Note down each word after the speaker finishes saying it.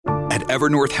At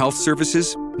Evernorth Health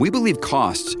Services, we believe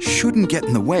costs shouldn't get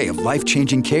in the way of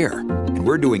life-changing care, and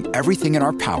we're doing everything in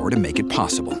our power to make it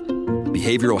possible.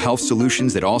 Behavioral health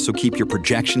solutions that also keep your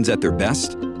projections at their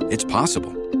best? It's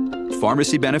possible.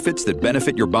 Pharmacy benefits that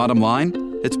benefit your bottom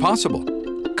line? It's possible.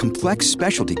 Complex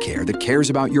specialty care that cares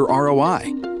about your ROI?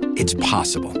 It's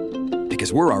possible.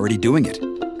 Because we're already doing it.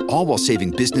 All while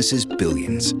saving businesses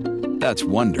billions. That's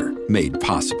Wonder made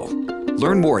possible.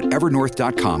 Learn more at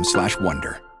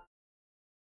evernorth.com/wonder.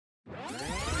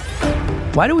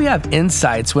 Why do we have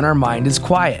insights when our mind is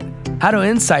quiet? How do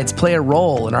insights play a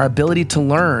role in our ability to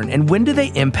learn, and when do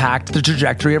they impact the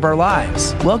trajectory of our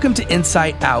lives? Welcome to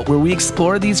Insight Out, where we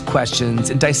explore these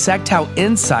questions and dissect how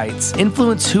insights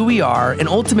influence who we are and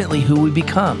ultimately who we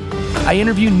become. I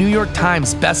interview New York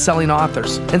Times best-selling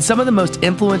authors and some of the most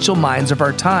influential minds of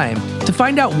our time to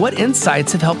find out what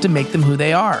insights have helped to make them who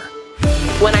they are.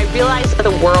 When I realized that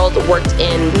the world worked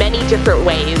in many different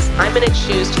ways, I'm going to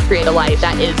choose to create a life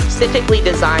that is specifically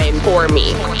designed for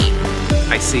me.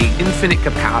 I see infinite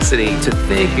capacity to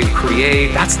think and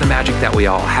create. That's the magic that we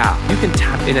all have. You can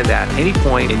tap into that at any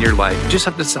point in your life. You just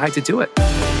have to decide to do it.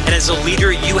 And as a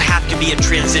leader, you have to be a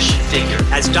transition figure.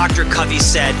 As Dr. Covey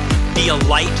said, be a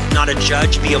light, not a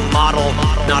judge. Be a model,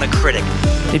 not a critic.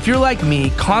 If you're like me,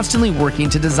 constantly working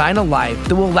to design a life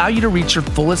that will allow you to reach your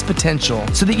fullest potential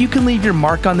so that you can leave your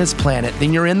mark on this planet,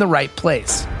 then you're in the right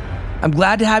place. I'm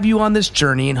glad to have you on this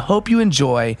journey and hope you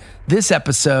enjoy this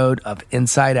episode of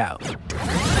Inside Out.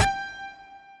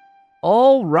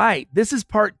 All right, this is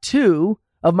part 2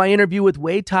 of my interview with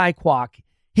Wei-Tai Kwok.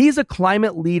 He's a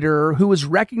climate leader who was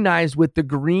recognized with the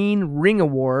Green Ring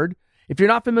Award. If you're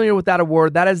not familiar with that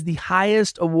award, that is the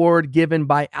highest award given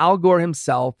by Al Gore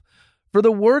himself for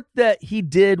the work that he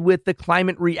did with the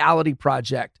Climate Reality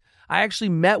Project. I actually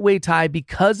met Wei-Tai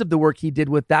because of the work he did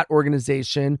with that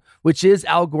organization, which is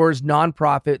Al Gore's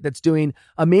nonprofit that's doing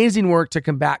amazing work to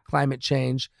combat climate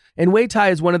change. And Wei-Tai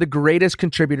is one of the greatest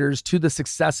contributors to the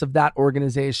success of that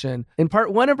organization. In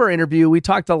part 1 of our interview, we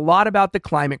talked a lot about the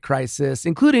climate crisis,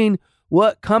 including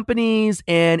what companies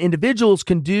and individuals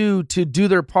can do to do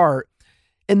their part.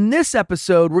 In this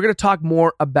episode, we're going to talk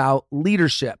more about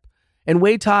leadership. And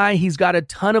Wei-Tai, he's got a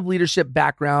ton of leadership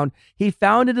background. He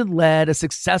founded and led a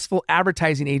successful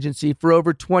advertising agency for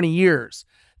over 20 years.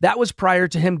 That was prior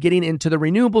to him getting into the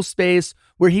renewable space,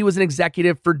 where he was an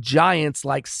executive for giants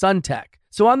like SunTech.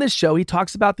 So on this show, he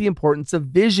talks about the importance of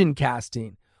vision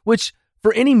casting, which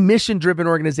for any mission-driven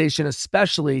organization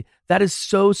especially, that is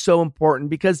so important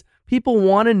because people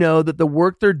want to know that the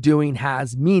work they're doing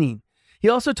has meaning. He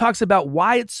also talks about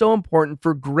why it's so important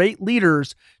for great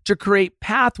leaders to create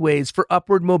pathways for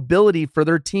upward mobility for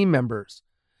their team members.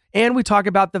 And we talk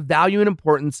about the value and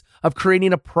importance of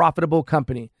creating a profitable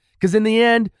company. Because in the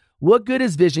end, what good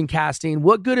is vision casting?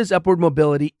 What good is upward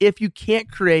mobility if you can't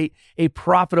create a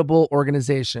profitable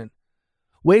organization?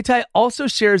 Wei-Tai also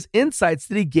shares insights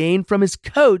that he gained from his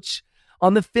coach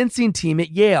on the fencing team at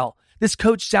Yale. This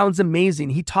coach sounds amazing.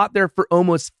 He taught there for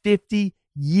almost 50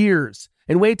 years.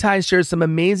 And Wei-Tai shares some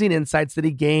amazing insights that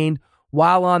he gained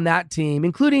while on that team,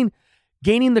 including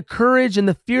gaining the courage and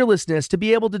the fearlessness to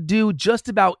be able to do just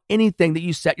about anything that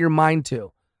you set your mind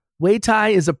to. Wei-Tai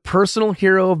is a personal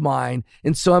hero of mine,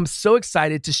 and so I'm so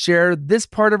excited to share this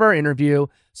part of our interview.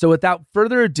 So without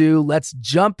further ado, let's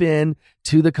jump in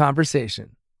to the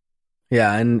conversation.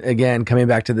 Yeah, and again, coming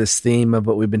back to this theme of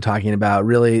what we've been talking about,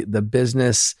 really the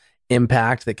business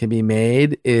impact that can be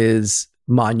made is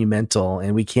monumental,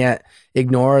 and we can't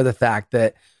ignore the fact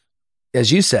that,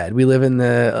 as you said, we live in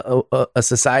a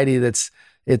society that's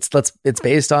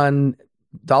based on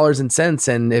dollars and cents,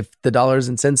 and if the dollars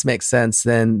and cents make sense,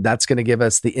 then that's going to give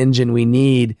us the engine we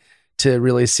need to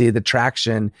really see the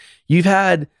traction. You've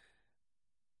had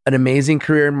an amazing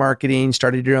career in marketing,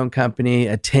 started your own company,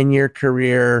 a 10-year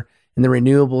career in the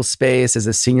renewable space as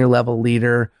a senior level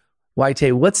leader.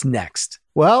 Wei-Tai, what's next?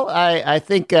 Well, I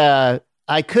think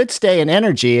I could stay in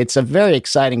energy. It's a very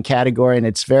exciting category, and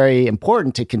it's very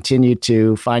important to continue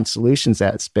to find solutions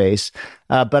at space.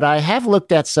 But I have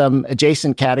looked at some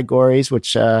adjacent categories,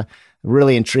 which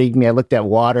really intrigued me. I looked at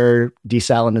water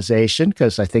desalination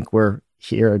because I think we're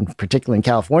here, and particularly in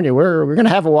California, we're going to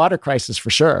have a water crisis for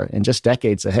sure in just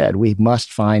decades ahead. We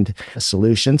must find a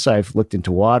solution. So I've looked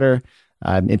into water.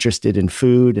 I'm interested in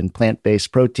food and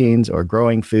plant-based proteins, or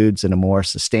growing foods in a more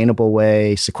sustainable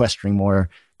way, sequestering more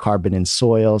carbon in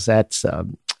soils. That's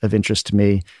of interest to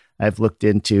me. I've looked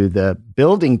into the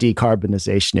building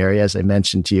decarbonization area, as I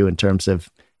mentioned to you, in terms of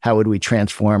how would we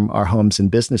transform our homes and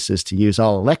businesses to use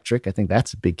all electric. I think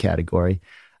that's a big category.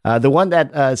 The one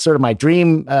that sort of my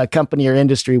dream company or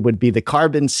industry would be the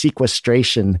carbon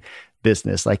sequestration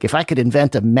business. Like if I could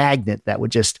invent a magnet that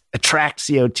would just attract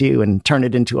CO2 and turn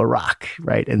it into a rock,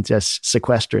 right, and just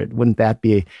sequester it, wouldn't that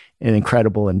be an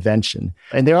incredible invention?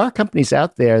 And there are companies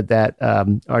out there that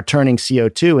are turning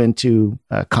CO2 into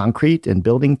concrete and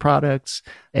building products.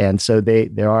 And so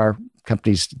there are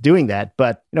companies doing that.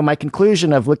 But my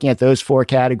conclusion of looking at those 4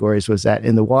 categories was that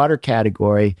in the water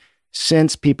category,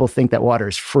 since people think that water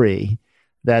is free,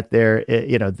 that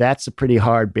that's a pretty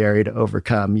hard barrier to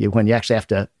overcome when you actually have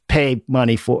to pay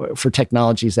money for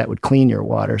technologies that would clean your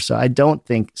water. So I don't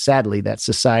think, sadly, that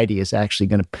society is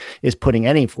actually is putting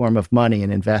any form of money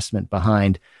and investment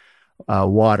behind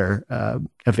water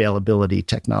availability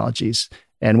technologies.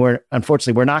 And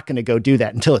unfortunately, we're not going to go do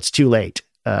that until it's too late,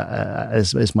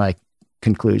 is my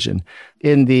conclusion.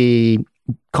 In the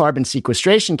carbon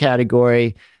sequestration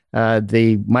category,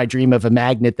 my dream of a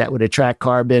magnet that would attract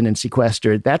carbon and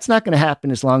sequester it, that's not going to happen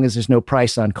as long as there's no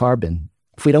price on carbon.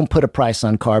 If we don't put a price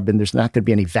on carbon, there's not going to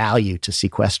be any value to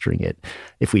sequestering it.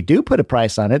 If we do put a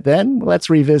price on it, then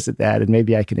let's revisit that, and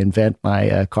maybe I can invent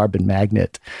my carbon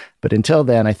magnet. But until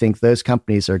then, I think those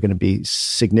companies are going to be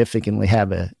significantly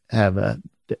have a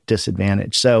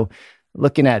disadvantage. So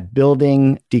looking at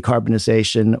building,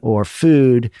 decarbonization, or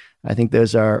food, I think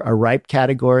those are ripe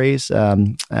categories.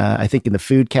 I think in the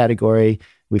food category,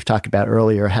 we've talked about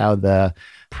earlier how the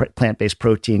plant-based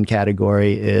protein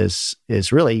category is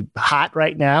really hot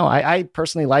right now. I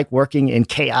personally like working in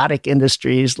chaotic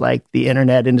industries like the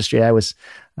internet industry. I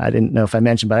didn't know if I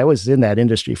mentioned, but I was in that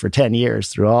industry for 10 years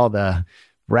through all the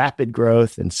rapid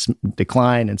growth and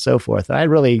decline and so forth. And I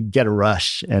really get a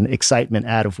rush and excitement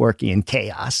out of working in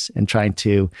chaos and trying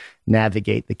to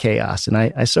navigate the chaos. And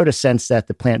I sort of sense that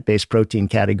the plant-based protein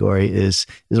category is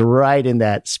right in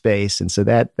that space. And so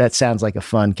that sounds like a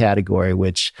fun category,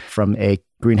 which from a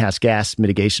greenhouse gas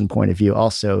mitigation point of view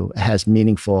also has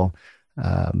meaningful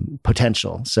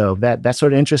potential. So that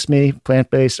sort of interests me,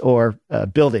 plant-based or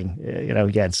building,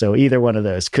 again. So either one of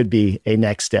those could be a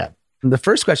next step. The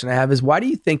first question I have is, why do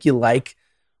you think you like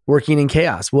working in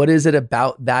chaos? What is it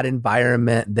about that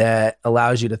environment that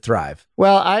allows you to thrive?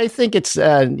 Well, I think it's,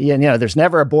 there's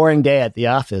never a boring day at the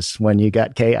office when you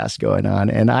got chaos going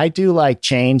on. And I do like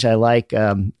change. I like,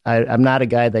 I'm not a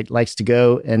guy that likes to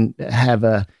go and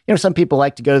have some people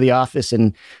like to go to the office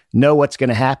and know what's going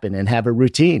to happen and have a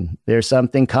routine. There's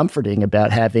something comforting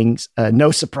about having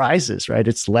no surprises, right?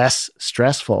 It's less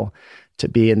stressful to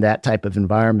be in that type of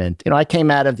environment. I came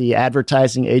out of the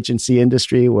advertising agency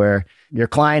industry where your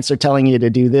clients are telling you to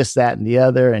do this, that, and the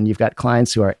other. And you've got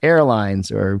clients who are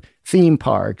airlines or theme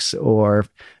parks or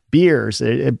beers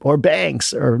or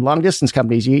banks or long distance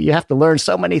companies. You have to learn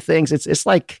so many things. It's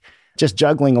like just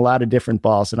juggling a lot of different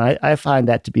balls. And I find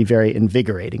that to be very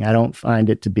invigorating. I don't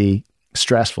find it to be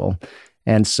stressful.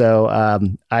 And so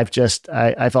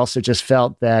I've also just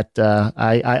felt that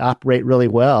I operate really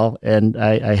well, and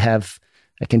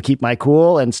I can keep my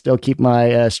cool and still keep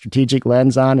my strategic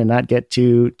lens on and not get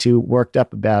too worked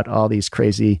up about all these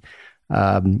crazy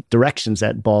directions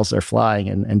that balls are flying,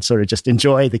 and sort of just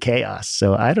enjoy the chaos.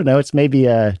 So I don't know. It's maybe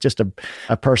just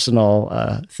a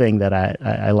personal thing that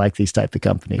I like these type of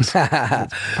companies.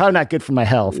 It's probably not good for my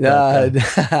health.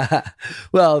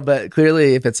 Well, but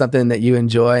clearly if it's something that you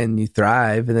enjoy and you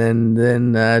thrive, then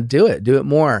do it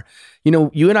more.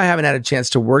 You and I haven't had a chance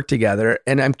to work together,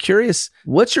 and I'm curious,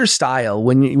 what's your style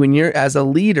when you're as a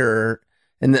leader?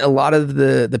 And a lot of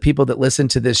the people that listen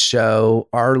to this show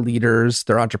are leaders,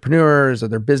 they're entrepreneurs, or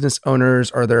they're business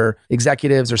owners, or they're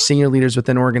executives or senior leaders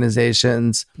within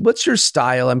organizations. What's your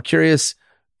style? I'm curious,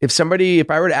 if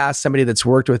I were to ask somebody that's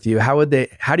worked with you, how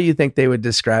do you think they would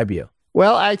describe you?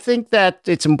 Well, I think that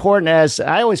it's important, as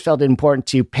I always felt it important,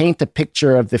 to paint a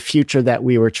picture of the future that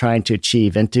we were trying to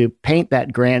achieve, and to paint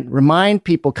that remind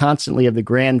people constantly of the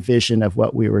grand vision of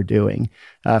what we were doing.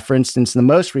 For instance, the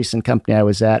most recent company I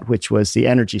was at, which was the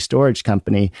energy storage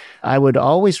company, I would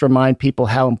always remind people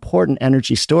how important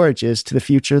energy storage is to the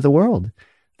future of the world.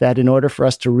 That in order for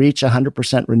us to reach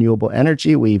 100% renewable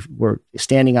energy, we're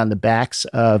standing on the backs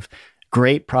of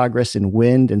great progress in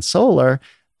wind and solar,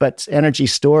 but energy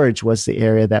storage was the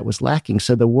area that was lacking.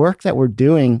 So the work that we're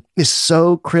doing is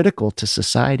so critical to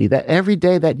society, that every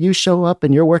day that you show up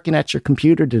and you're working at your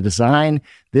computer to design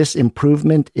this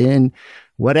improvement in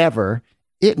whatever,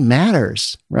 it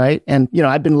matters, right? And,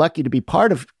 I've been lucky to be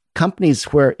part of companies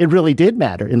where it really did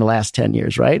matter in the last 10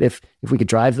 years, right? If we could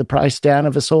drive the price down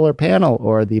of a solar panel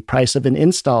or the price of an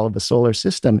install of a solar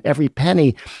system, every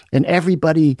penny, and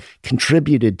everybody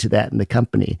contributed to that in the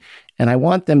company. And I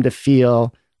want them to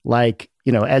feel like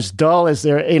as dull as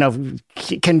they're,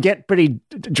 can get pretty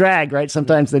dragged, right?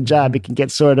 Sometimes the job, it can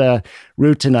get sort of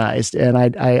routinized. And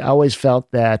I always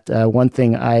felt that one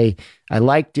thing I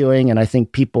liked doing, and I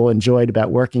think people enjoyed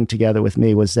about working together with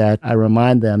me, was that I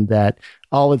remind them that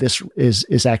all of this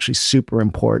is actually super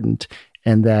important,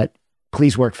 and that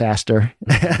please work faster,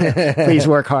 please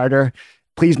work harder.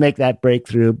 Please make that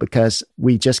breakthrough, because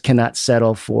we just cannot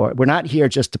settle we're not here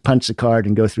just to punch the card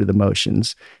and go through the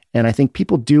motions. And I think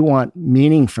people do want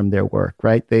meaning from their work,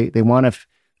 right? They want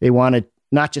to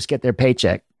not just get their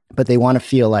paycheck, but they want to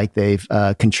feel like they've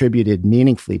contributed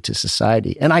meaningfully to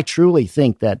society. And I truly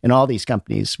think that in all these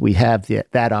companies, we have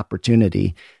that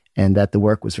opportunity, and that the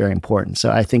work was very important.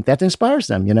 So I think that inspires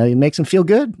them. It makes them feel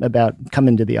good about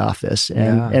coming to the office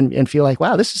and feel like,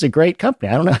 wow, this is a great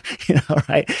company. I don't know,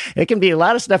 right? It can be a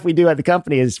lot of stuff we do at the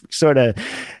company is sort of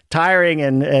tiring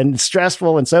and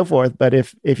stressful and so forth. But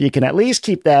if you can at least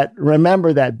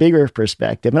remember that bigger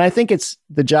perspective. And I think it's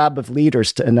the job of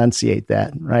leaders to enunciate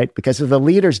that, right? Because if the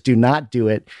leaders do not do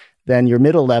it, then your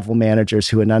middle level managers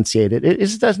who enunciate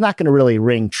it's not going to really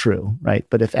ring true, right?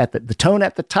 But if at the tone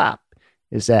at the top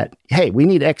is that, hey, we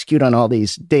need to execute on all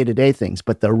these day-to-day things,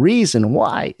 but the reason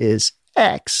why is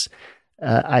X,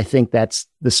 I think that's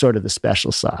the sort of the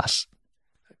special sauce.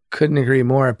 Couldn't agree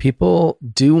more. People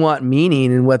do want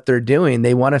meaning in what they're doing.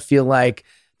 They want to feel like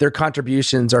their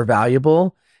contributions are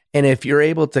valuable. And if you're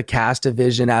able to cast a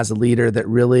vision as a leader that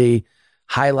really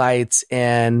highlights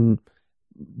and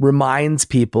reminds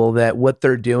people that what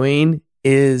they're doing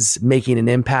is making an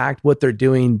impact, what they're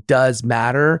doing does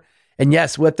matter. And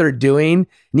yes, what they're doing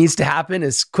needs to happen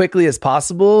as quickly as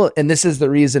possible. And this is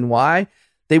the reason why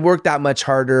they work that much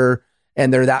harder,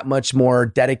 and they're that much more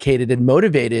dedicated and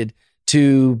motivated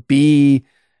to be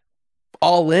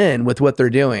all in with what they're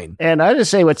doing. And I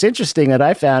just say what's interesting that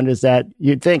I found is that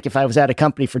you'd think if I was at a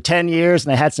company for 10 years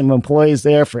and I had some employees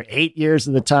there for 8 years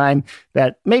of the time,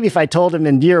 that maybe if I told them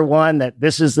in year one that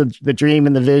this is the dream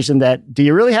and the vision, that do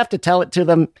you really have to tell it to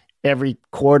them every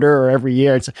quarter or every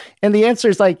year? And the answer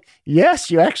is like,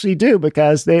 yes, you actually do,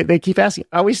 because they keep asking,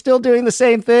 are we still doing the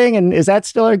same thing? And is that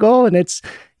still our goal? And it's,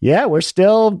 yeah, we're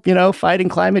still, fighting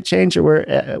climate change. Or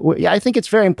I think it's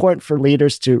very important for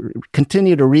leaders to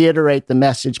continue to reiterate the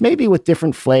message, maybe with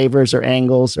different flavors or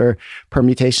angles or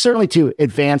permutations, certainly to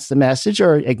advance the message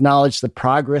or acknowledge the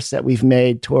progress that we've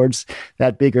made towards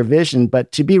that bigger vision,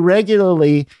 but to be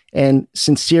regularly and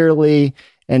sincerely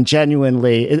and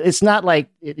genuinely, it's not like,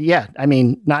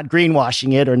 not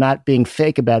greenwashing it or not being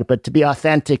fake about it, but to be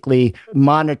authentically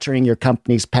monitoring your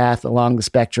company's path along the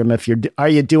spectrum. Are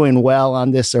you doing well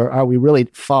on this, or are we really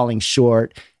falling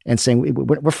short? And saying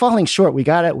we're falling short,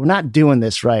 we're not doing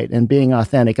this right, and being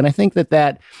authentic. And I think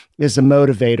that is a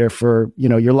motivator for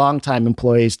your longtime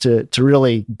employees to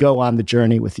really go on the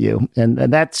journey with you. And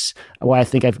that's why I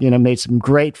think I've made some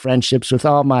great friendships with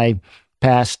all my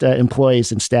past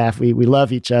employees and staff. We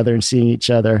love each other and seeing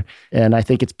each other. And I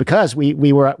think it's because we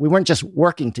weren't just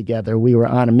working together. We were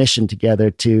on a mission together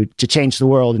to change the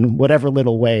world in whatever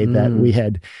little way that we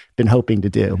had been hoping to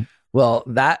do. Well,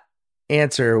 that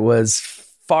answer was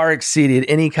far exceeded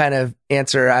any kind of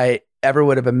answer I ever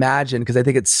would have imagined, because I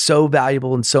think it's so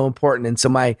valuable and so important. And so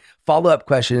my follow-up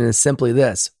question is simply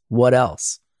this: what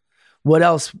else? What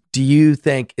else do you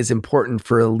think is important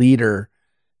for a leader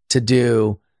to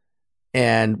do?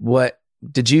 And what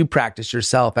did you practice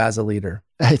yourself as a leader?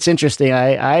 It's interesting.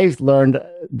 I've learned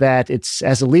that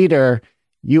as a leader,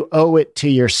 you owe it to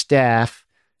your staff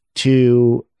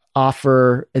to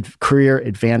offer career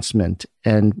advancement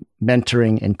and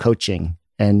mentoring and coaching.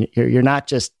 And they're not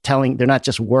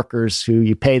just workers who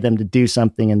you pay them to do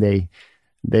something and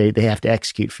they have to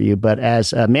execute for you. But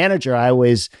as a manager, I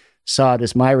always saw it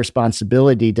as my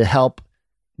responsibility to help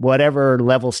whatever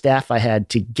level staff I had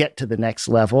to get to the next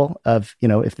level of,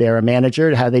 if they're a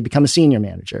manager, how they become a senior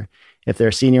manager. If they're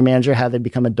a senior manager, how they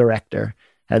become a director,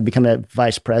 how they become a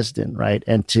vice president, right?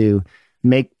 And to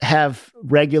have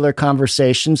regular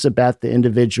conversations about the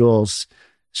individual's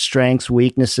strengths,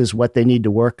 weaknesses, what they need to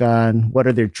work on, what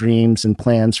are their dreams and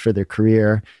plans for their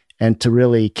career, and to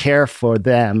really care for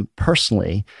them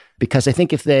personally. Because I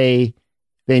think if they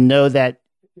know that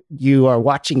you are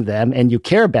watching them and you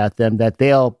care about them, that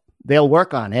they'll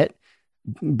work on it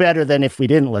better than if we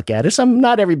didn't look at it.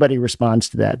 Not everybody responds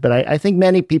to that, but I think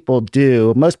many people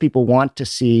do. Most people want to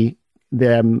see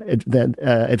them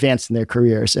advance in their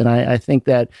careers. And I think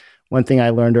that one thing I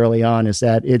learned early on is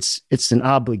that it's an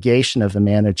obligation of a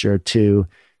manager to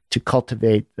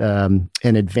cultivate and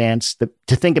advance,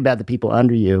 to think about the people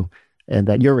under you and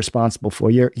that you're responsible for.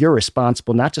 You're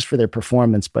responsible not just for their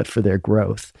performance, but for their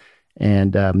growth.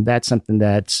 And that's something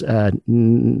that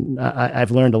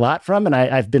I've learned a lot from, and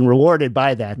I've been rewarded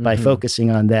by that, by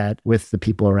focusing on that with the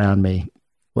people around me.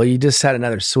 Well, you just had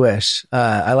another swish.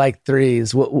 I like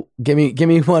threes. Give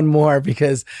me one more,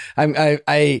 because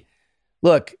I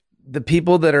look, the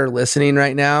people that are listening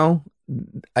right now,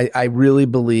 I really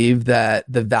believe that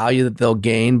the value that they'll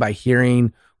gain by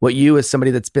hearing what you, as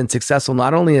somebody that's been successful,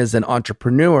 not only as an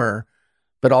entrepreneur,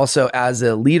 but also as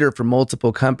a leader for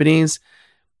multiple companies.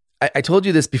 I told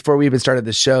you this before we even started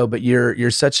the show, but you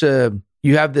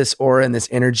have this aura and this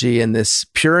energy and this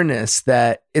pureness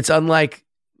that it's unlike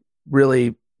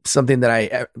really something that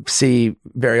I see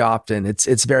very often.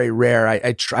 It's very rare.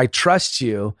 I trust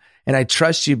you, and I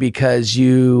trust you because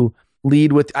you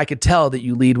lead with, I could tell that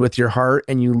you lead with your heart,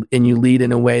 and you lead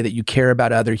in a way that you care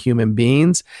about other human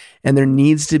beings. And there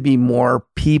needs to be more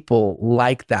people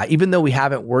like that. Even though we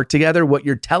haven't worked together, what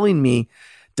you're telling me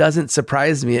doesn't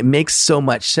surprise me. It makes so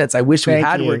much sense. I wish we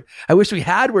had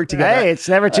worked together. Hey, it's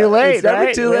never too late. It's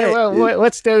never too late. Well,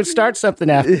 let's start something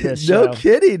after this. No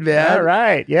kidding, man. All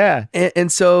right. Yeah.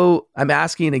 And so I'm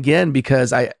asking again,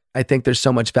 because I think there's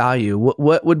so much value.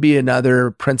 What would be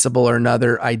another principle or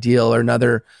another ideal or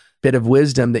another bit of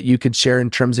wisdom that you could share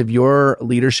in terms of your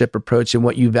leadership approach and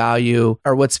what you value,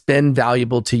 or what's been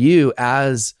valuable to you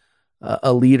as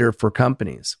a leader for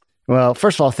companies? Well,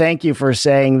 first of all, thank you for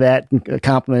saying that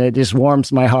compliment. It just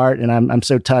warms my heart, and I'm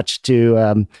so touched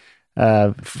to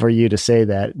for you to say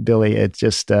that, Billy. It's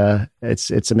just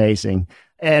it's amazing.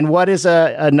 And what is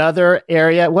another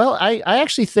area? Well, I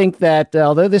actually think that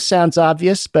although this sounds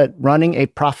obvious, but running a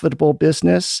profitable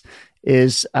business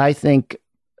is, I think,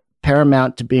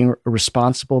 paramount to being a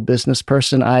responsible business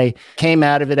person. I came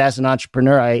out of it as an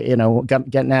entrepreneur.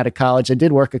 Getting out of college, I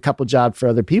did work a couple jobs for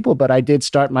other people, but I did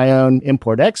start my own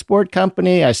import-export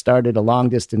company. I started a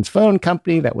long-distance phone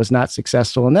company that was not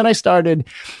successful. And then I started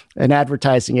an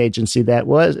advertising agency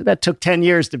that took 10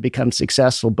 years to become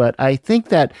successful. But I think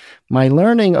that my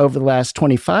learning over the last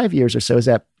 25 years or so is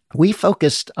that we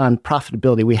focused on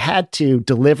profitability. We had to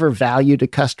deliver value to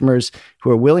customers who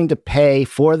are willing to pay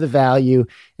for the value,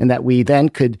 and that we then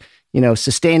could,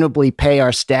 sustainably pay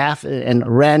our staff and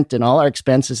rent and all our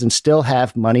expenses and still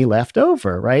have money left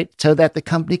over, right? So that the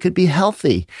company could be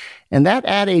healthy. And that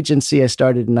ad agency I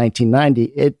started in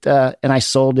 1990, and I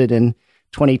sold it in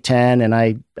 2010, and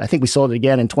I think we sold it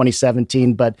again in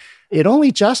 2017, but it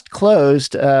only just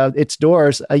closed its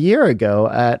doors a year ago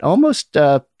at almost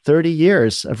 30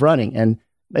 years of running. And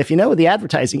if you know the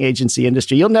advertising agency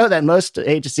industry, you'll know that most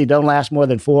agencies don't last more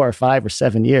than 4 or 5 or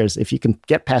 7 years. If you can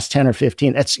get past 10 or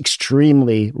 15, that's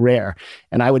extremely rare.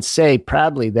 And I would say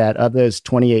proudly that of those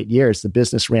 28 years, the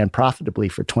business ran profitably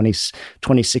for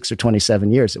 26 or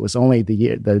 27 years. It was only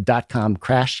the dot-com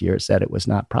crash years that it was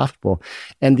not profitable.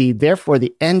 And therefore,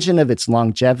 the engine of its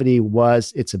longevity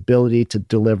was its ability to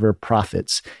deliver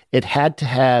profits. It had to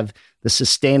have the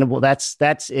sustainable,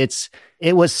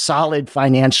 it was solid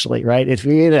financially, right? If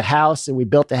we had a house and we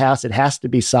built a house, it has to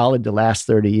be solid to last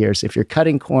 30 years. If you're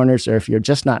cutting corners or if you're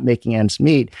just not making ends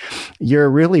meet, you're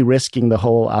really risking the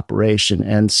whole operation.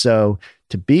 And so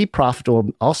to be profitable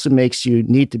also makes you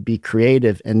need to be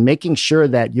creative and making sure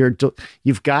that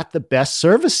you've got the best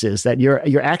services, that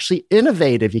you're actually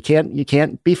innovative. You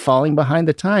can't be falling behind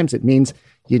the times. It means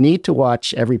you need to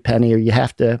watch every penny, or you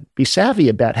have to be savvy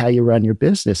about how you run your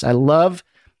business. I love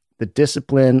the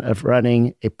discipline of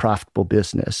running a profitable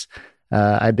business.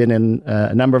 I've been in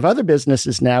a number of other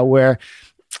businesses now where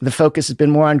the focus has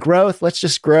been more on growth. Let's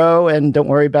just grow and don't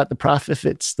worry about the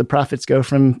profits. The profits go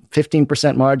from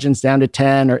 15% margins down to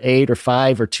 10 or 8 or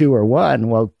 5 or 2 or 1.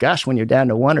 Well, gosh, when you're down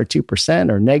to 1 or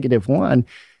 2% or -1,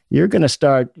 you're going to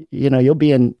start, you'll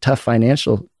be in tough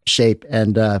financial shape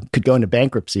and could go into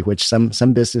bankruptcy, which some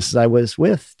businesses I was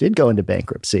with did go into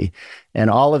bankruptcy. And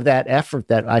all of that effort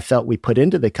that I felt we put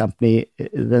into the company,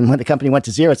 then when the company went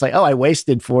to zero, it's like, oh, I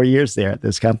wasted 4 years there at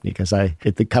this company because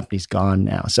the company's gone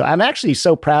now. So I'm actually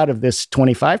so proud of this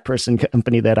 25-person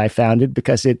company that I founded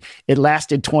because it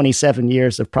lasted 27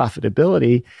 years of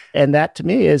profitability. And that to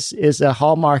me is a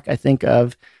hallmark, I think,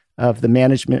 of the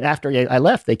management. After I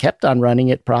left, they kept on running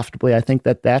it profitably. I think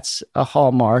that's a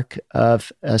hallmark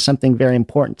of something very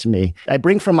important to me. I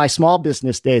bring from my small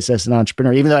business days as an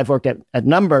entrepreneur, even though I've worked at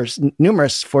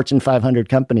numerous Fortune 500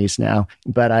 companies now.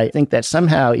 But I think that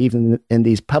somehow, even in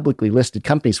these publicly listed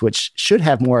companies, which should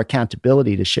have more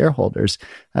accountability to shareholders,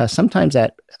 sometimes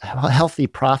that healthy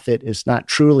profit is not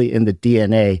truly in the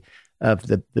DNA of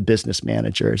the business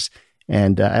managers.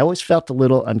 And I always felt a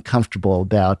little uncomfortable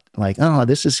about like, oh,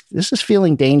 this is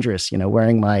feeling dangerous,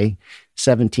 wearing my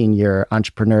 17-year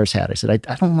entrepreneur's hat. I said,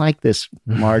 I don't like this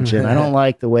margin. I don't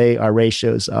like the way our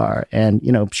ratios are. And,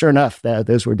 sure enough,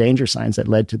 those were danger signs that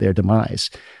led to their demise.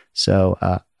 So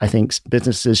I think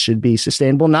businesses should be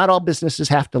sustainable. Not all businesses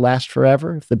have to last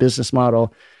forever. If the business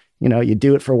model, you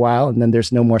do it for a while and then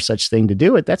there's no more such thing to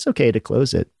do it, that's okay to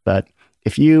close it. But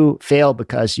if you fail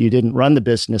because you didn't run the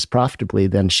business profitably,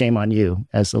 then shame on you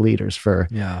as the leaders for,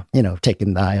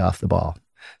 taking the eye off the ball.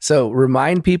 So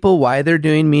remind people why they're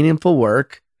doing meaningful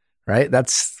work, right?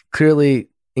 That's clearly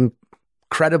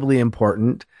incredibly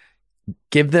important.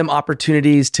 Give them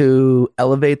opportunities to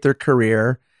elevate their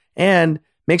career and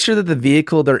make sure that the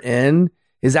vehicle they're in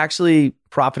is actually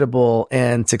profitable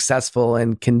and successful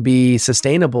and can be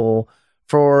sustainable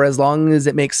for as long as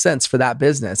it makes sense for that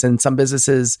business. And some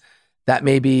businesses, that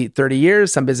may be 30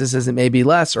 years, some businesses it may be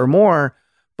less or more,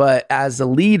 but as a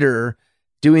leader,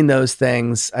 doing those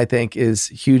things, I think, is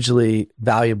hugely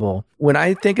valuable. When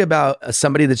I think about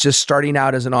somebody that's just starting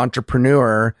out as an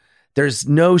entrepreneur, there's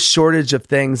no shortage of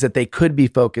things that they could be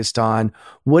focused on.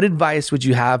 What advice would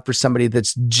you have for somebody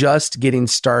that's just getting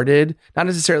started, not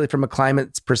necessarily from a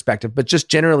climate perspective, but just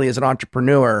generally as an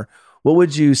entrepreneur? What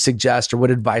would you suggest or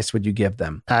what advice would you give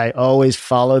them? I always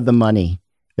follow the money.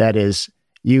 That is,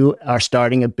 you are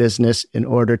starting a business in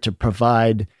order to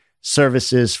provide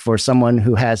services for someone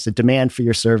who has a demand for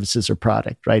your services or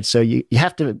product, right? So you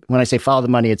have to, when I say follow the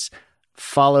money, it's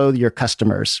follow your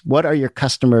customers. What are your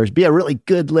customers? Be a really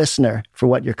good listener for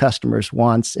what your customers'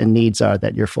 wants and needs are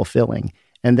that you're fulfilling.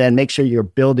 And then make sure you're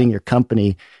building your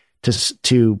company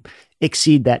to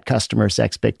exceed that customer's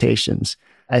expectations.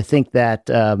 I think that,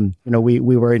 we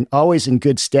were always in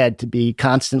good stead to be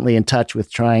constantly in touch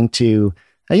with trying to,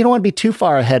 you don't want to be too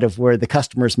far ahead of where the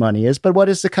customer's money is, but what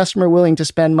is the customer willing to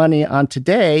spend money on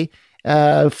today?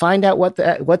 Find out what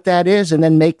that is, and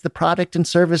then make the product and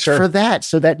service for that,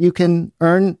 so that you can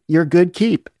earn your good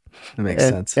keep. That makes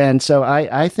sense. And so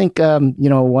I think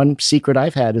one secret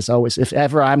I've had is always, if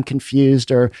ever I'm confused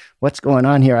or what's going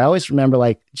on here, I always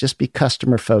remember just be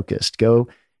customer focused. Go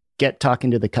get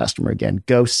talking to the customer again.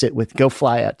 Go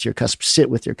fly out to your customers. Sit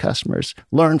with your customers.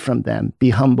 Learn from them.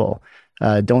 Be humble.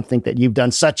 Don't think that you've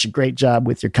done such a great job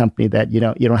with your company that you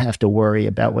don't have to worry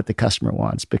about what the customer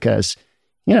wants, because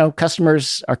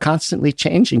customers are constantly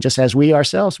changing, just as we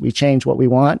ourselves, we change what we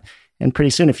want. And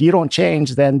pretty soon, if you don't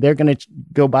change, then they're going to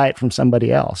go buy it from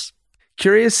somebody else.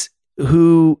 Curious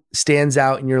who stands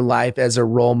out in your life as a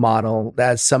role model,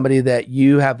 as somebody that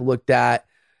you have looked at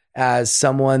as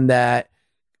someone that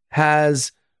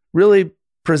has really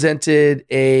presented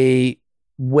a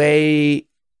way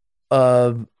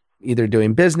of either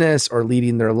doing business or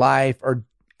leading their life or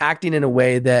acting in a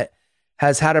way that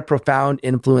has had a profound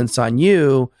influence on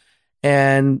you.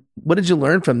 And what did you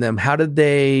learn from them? How did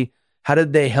they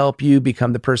help you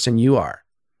become the person you are?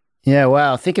 Yeah,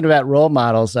 wow. Thinking about role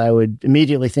models, I would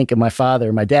immediately think of my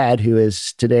father, my dad, who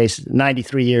is today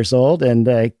 93 years old and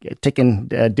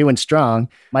doing strong.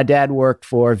 My dad worked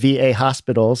for VA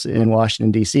hospitals in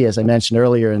Washington, D.C. As I mentioned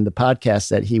earlier in the podcast,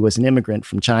 that he was an immigrant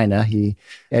from China. He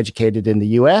educated in the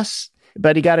U.S.,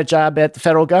 but he got a job at the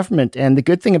federal government. And the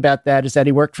good thing about that is that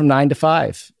he worked from 9 to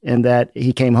 5 and that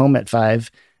he came home at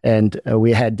 5. And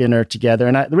we had dinner together.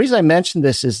 And the reason I mention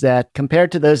this is that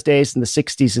compared to those days in the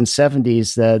 60s and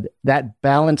 70s, that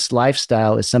balanced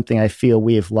lifestyle is something I feel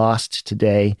we have lost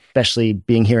today, especially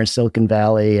being here in Silicon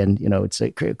Valley. And, it's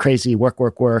a crazy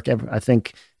work. I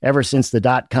think ever since the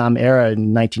dot-com era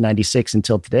in 1996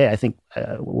 until today, I think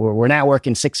we're now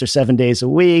working 6 or 7 days a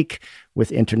week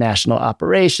with international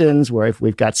operations where if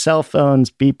we've got cell phones,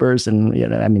 beepers, and,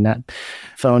 not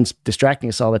phones distracting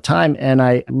us all the time. And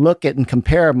I look at and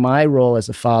compare my role as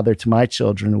a father to my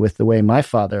children with the way my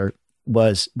father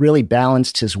was really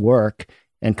balanced his work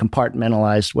and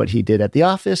compartmentalized what he did at the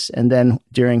office. And then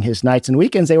during his nights and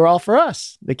weekends, they were all for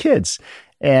us, the kids.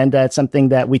 And that's something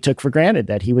that we took for granted,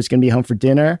 that he was going to be home for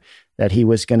dinner, that he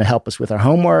was going to help us with our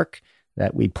homework,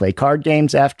 that we'd play card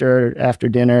games after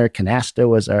dinner. Canasta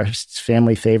was our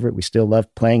family favorite. We still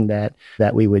loved playing that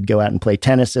we would go out and play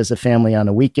tennis as a family on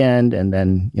a weekend. And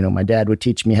then, my dad would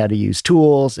teach me how to use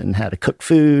tools and how to cook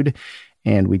food.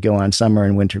 And we'd go on summer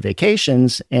and winter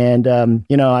vacations. And,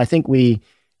 I think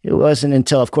it wasn't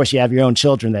until, of course, you have your own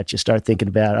children that you start thinking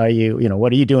about,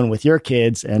 what are you doing with your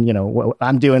kids? And, what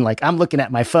I'm doing, I'm looking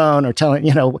at my phone or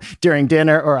telling, during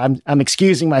dinner, or I'm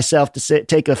excusing myself to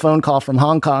take a phone call from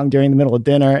Hong Kong during the middle of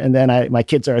dinner. And then my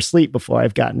kids are asleep before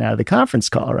I've gotten out of the conference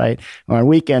call, right? Or on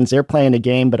weekends, they're playing a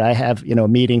game, but I have, a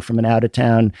meeting from an out of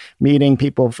town meeting,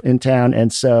 people in town.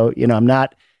 And so, I'm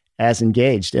not as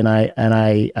engaged. And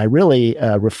I really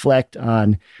reflect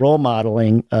on role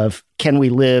modeling of, can we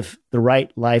live the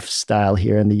right lifestyle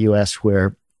here in the U.S.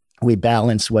 where we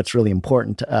balance what's really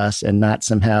important to us and not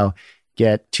somehow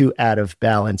get too out of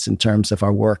balance in terms of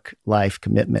our work-life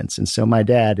commitments. And so my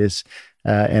dad is,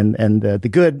 and the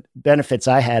good benefits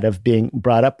I had of being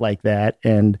brought up like that,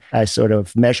 and I sort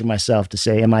of measure myself to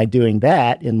say, am I doing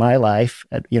that in my life?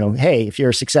 Hey, if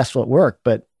you're successful at work,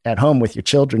 but at home with your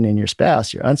children and your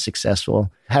spouse, you're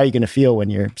unsuccessful, how are you going to feel when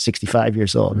you're 65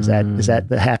 years old? Is that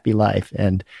the happy life?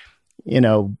 And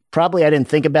probably I didn't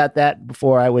think about that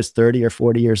before I was 30 or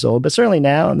 40 years old, but certainly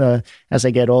now, as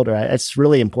I get older, it's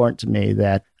really important to me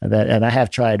that, and I have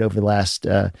tried over the last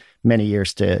many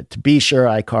years to be sure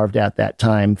I carved out that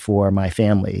time for my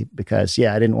family, because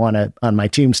I didn't want to on my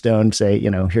tombstone say,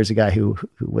 here's a guy who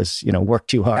was, worked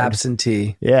too hard.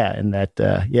 Absentee. Yeah. And that,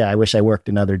 I wish I worked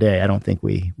another day. I don't think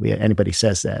anybody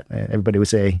says that. Everybody would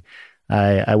say,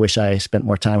 I wish I spent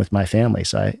more time with my family.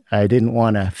 So I didn't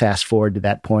want to fast forward to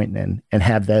that point and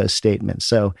have those statements.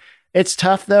 So it's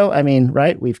tough though. I mean,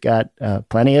 right. We've got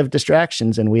plenty of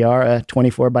distractions, and we are a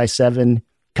 24/7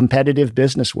 competitive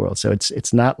business world. So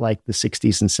it's not like the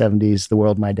 60s and 70s, the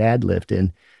world my dad lived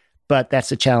in, but that's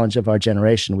the challenge of our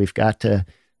generation. We've got to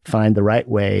find the right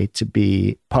way to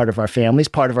be part of our families,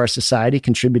 part of our society,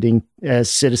 contributing as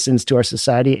citizens to our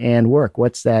society, and work.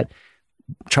 What's that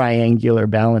triangular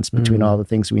balance between all the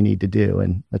things we need to do?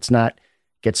 And let's not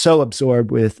get so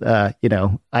absorbed with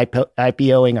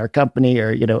IPOing our company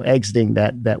or exiting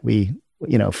that we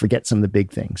forget some of the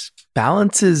big things.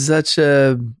 Balance is such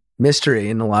a mystery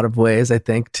in a lot of ways, I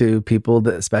think, to people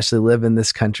that especially live in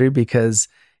this country, because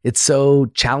it's so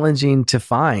challenging to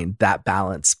find that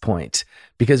balance point,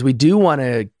 because we do want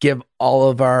to give all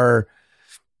of our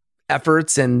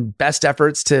efforts and best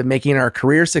efforts to making our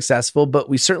career successful, but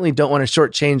we certainly don't want to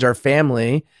shortchange our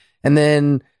family. And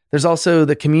then there's also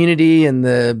the community and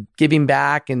the giving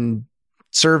back and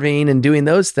serving and doing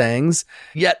those things.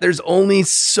 Yet there's only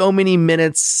so many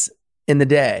minutes in the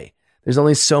day. There's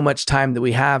only so much time that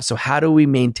we have. So how do we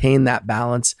maintain that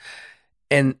balance?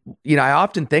 And, I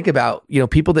often think about,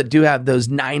 people that do have those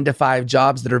 9-to-5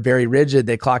 jobs that are very rigid.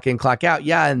 They clock in, clock out.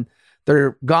 Yeah. And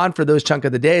they're gone for those chunk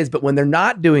of the days. But when they're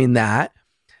not doing that,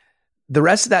 the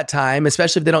rest of that time,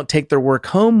 especially if they don't take their work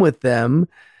home with them,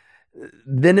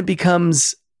 then it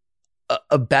becomes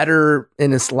a better,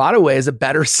 in a lot of ways, a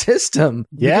better system.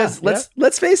 Yeah. Because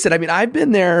let's face it. I mean, I've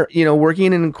been there,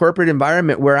 working in a corporate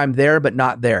environment where I'm there, but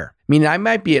not there. I mean, I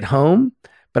might be at home,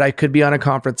 but I could be on a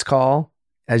conference call.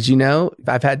 As you know,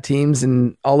 I've had teams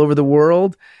all over the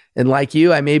world. And like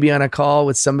you, I may be on a call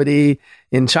with somebody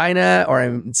in China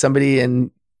or somebody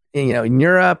in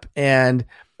Europe, and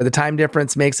the time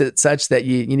difference makes it such that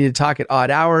you need to talk at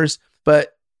odd hours.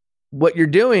 But what you're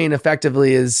doing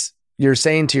effectively is you're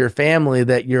saying to your family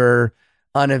that you're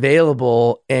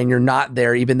unavailable and you're not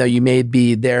there, even though you may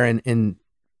be there in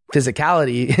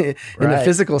physicality, in the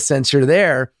physical sense, you're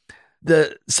there.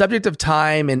 The subject of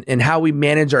time and how we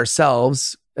manage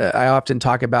ourselves, I often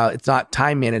talk about, it's not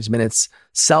time management, it's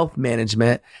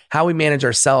self-management. How we manage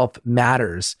ourselves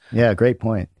matters. Yeah, great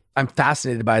point. I'm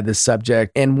fascinated by this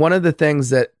subject. And one of the things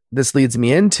that this leads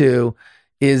me into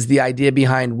is the idea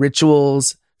behind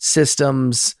rituals,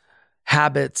 systems,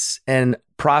 habits, and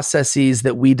processes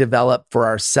that we develop for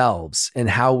ourselves, and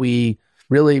how we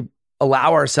really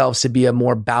allow ourselves to be a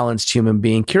more balanced human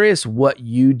being. Curious what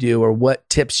you do or what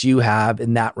tips you have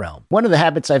in that realm. One of the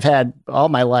habits I've had all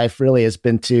my life really has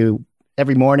been to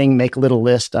every morning make a little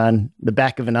list on the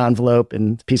back of an envelope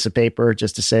and piece of paper,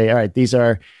 just to say, all right, these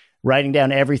are writing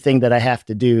down everything that I have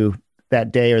to do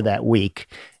that day or that week.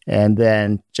 And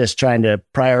then just trying to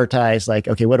prioritize, like,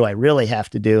 okay, what do I really have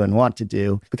to do and want to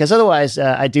do? Because otherwise,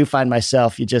 I do find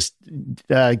myself, you just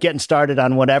getting started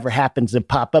on whatever happens to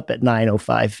pop up at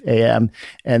 9:05 a.m.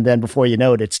 And then before you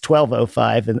know it, it's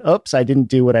 12:05. And oops, I didn't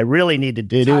do what I really needed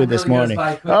to do this morning.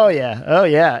 Oh,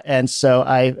 yeah. And so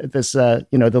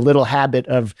the little habit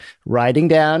of writing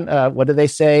down, what do they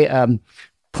say?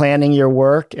 Planning your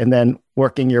work and then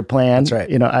working your plan. That's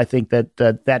right. I think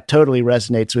that totally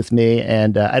resonates with me.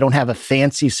 And I don't have a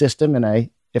fancy system. And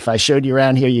if I showed you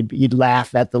around here, you'd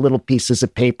laugh at the little pieces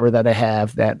of paper that I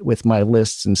have that with my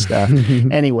lists and stuff.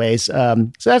 Anyways,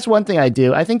 so that's one thing I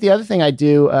do. I think the other thing I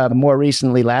do more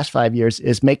recently, last 5 years,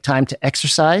 is make time to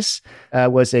exercise.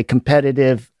 Was a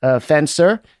competitive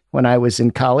fencer. when I was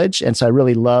in college. And so I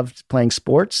really loved playing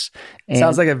sports. And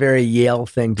sounds like a very Yale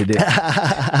thing to do.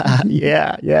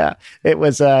 Yeah. It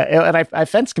was, and I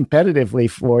fenced competitively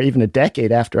for even a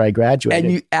decade after I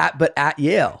graduated. But at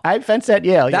Yale. I fenced at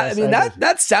Yale, yes.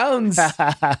 That sounds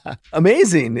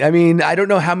amazing. I mean, I don't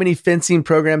know how many fencing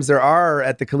programs there are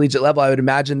at the collegiate level. I would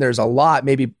imagine there's a lot,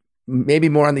 maybe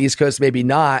more on the East Coast, maybe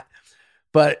not.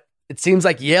 But it seems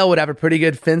like Yale would have a pretty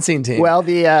good fencing team. Well,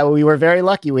 we were very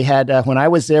lucky. We had, when I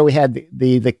was there, we had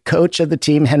the coach of the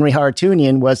team, Henry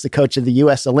Haratunian, was the coach of the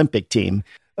U.S. Olympic team.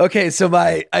 Okay, so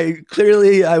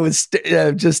I was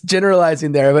just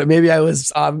generalizing there, but maybe I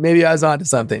was onto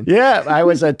something. Yeah, I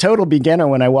was a total beginner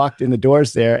when I walked in the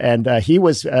doors there, and he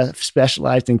was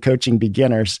specialized in coaching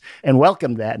beginners and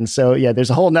welcomed that. And so, yeah, there's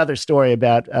a whole nother story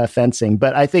about fencing.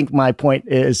 But I think my point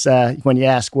is when you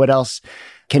ask what else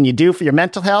can you do for your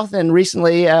mental health? And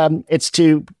recently, it's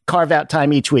to carve out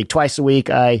time each week. Twice a week,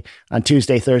 on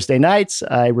Tuesday, Thursday nights,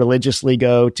 I religiously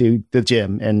go to the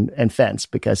gym and fence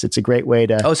because it's a great way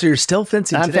to... Oh, so you're still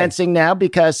fencing today? I'm fencing now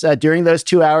because during those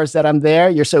 2 hours that I'm there,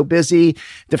 you're so busy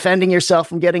defending yourself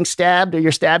from getting stabbed or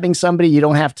you're stabbing somebody, you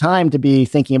don't have time to be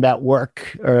thinking about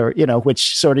work or,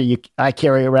 which sort of I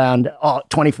carry around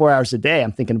 24 hours a day.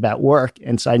 I'm thinking about work.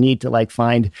 And so I need to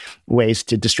find ways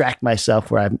to distract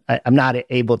myself where I'm not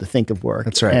able to think of work.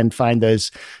 That's right. And find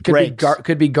those breaks.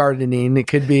 Could be gardening. It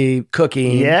could be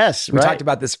cooking. Yes, we talked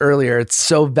about this earlier. It's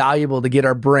so valuable to get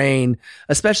our brain,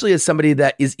 especially as somebody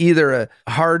that is either a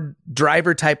hard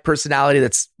driver type personality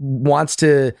that wants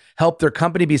to help their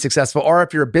company be successful, or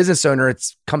if you're a business owner,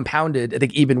 it's compounded. I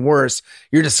think even worse.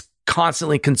 You're just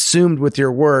constantly consumed with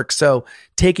your work. So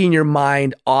taking your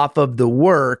mind off of the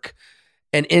work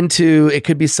and into, it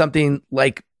could be something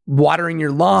like watering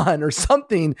your lawn or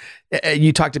something.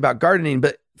 You talked about gardening,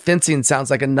 but fencing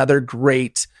sounds like another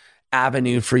great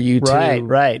avenue for you to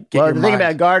right. Well, the thing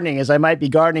about gardening is I might be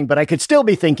gardening, but I could still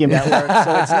be thinking about work.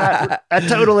 So it's not a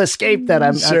total escape that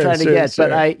I'm trying to get. Sure.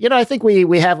 But I think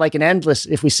we have an endless,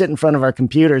 if we sit in front of our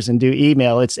computers and do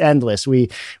email, it's endless. We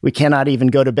cannot even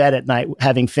go to bed at night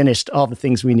having finished all the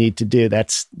things we need to do.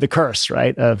 That's the curse,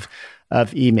 right, of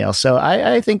email. So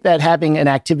I think that having an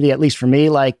activity, at least for me,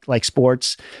 like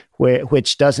sports,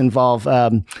 which does involve,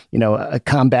 a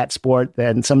combat sport,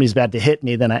 then somebody's about to hit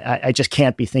me, then I just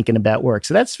can't be thinking about work.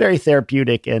 So that's very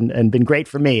therapeutic and been great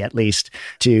for me, at least,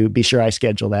 to be sure I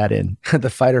schedule that in.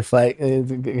 The fight or flight,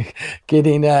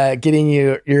 getting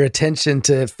your attention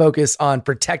to focus on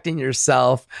protecting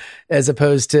yourself as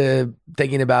opposed to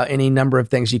thinking about any number of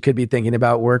things you could be thinking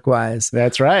about work-wise.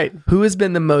 That's right. Who has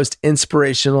been the most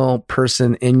inspirational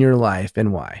person in your life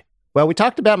and why? Well, we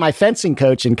talked about my fencing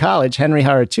coach in college, Henry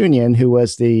Haratunian, who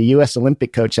was the U.S.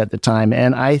 Olympic coach at the time.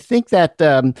 And I think that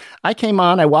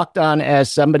I walked on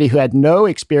as somebody who had no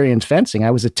experience fencing.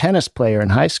 I was a tennis player in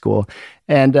high school.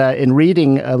 And in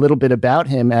reading a little bit about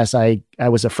him as I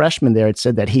was a freshman there, it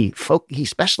said that he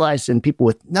specialized in people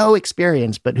with no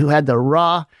experience, but who had the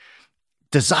raw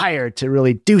desire to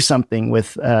really do something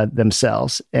with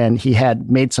themselves. And he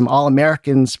had made some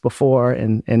All-Americans before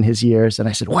in his years. And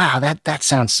I said, wow, that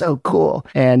sounds so cool.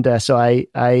 And so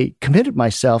I committed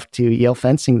myself to Yale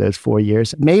fencing those 4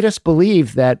 years, made us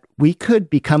believe that we could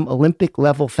become Olympic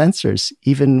level fencers,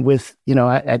 even with,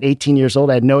 at 18 years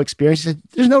old, I had no experience. He said,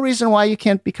 there's no reason why you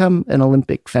can't become an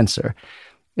Olympic fencer.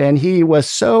 And he was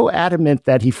so adamant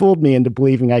that he fooled me into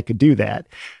believing I could do that.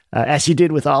 As he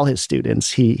did with all his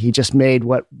students, he just made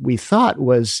what we thought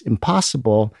was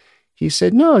impossible. He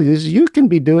said, no, you can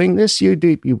be doing this. You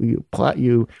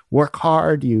work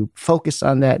hard, you focus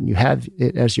on that, and you have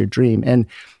it as your dream. And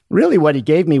really what he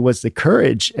gave me was the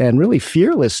courage and really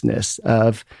fearlessness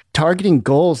of targeting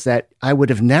goals that I would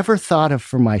have never thought of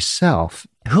for myself.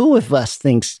 Who of us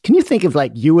can you think of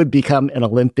you would become an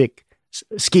Olympic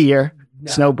skier?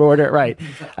 No. Snowboarder, right.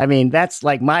 I mean, that's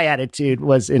my attitude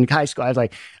was in high school. I was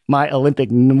like, my Olympic,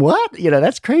 what?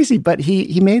 That's crazy. But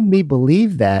he made me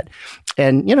believe that.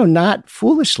 And, not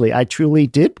foolishly, I truly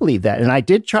did believe that. And I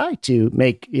did try to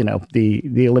make,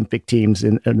 the Olympic teams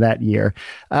in that year.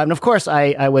 And of course,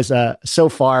 I was so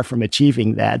far from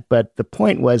achieving that. But the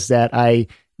point was that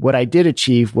what I did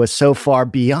achieve was so far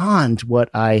beyond what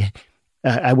I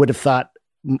would have thought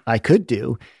I could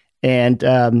do.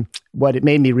 And what it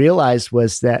made me realize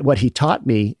was that what he taught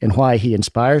me and why he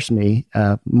inspires me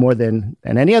more than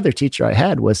any other teacher I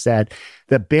had was that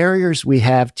the barriers we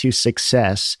have to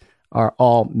success are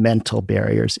all mental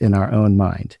barriers in our own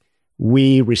mind.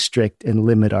 We restrict and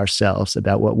limit ourselves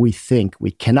about what we think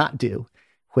we cannot do,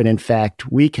 when in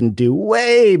fact we can do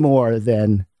way more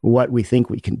than what we think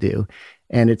we can do.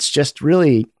 And it's just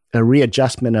really a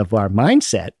readjustment of our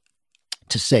mindset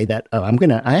to say that,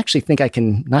 I actually think I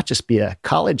can not just be a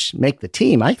college, make the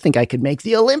team. I think I could make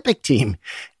the Olympic team.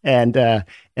 And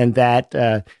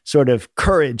that sort of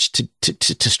courage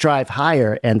to strive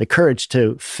higher, and the courage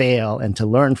to fail and to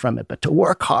learn from it, but to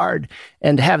work hard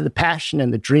and have the passion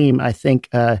and the dream, I think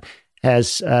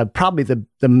has probably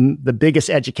the biggest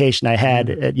education I had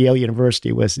at Yale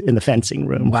University was in the fencing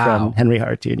room from Henry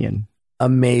Hartunian.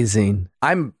 Amazing.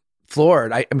 I'm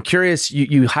floored. I'm curious,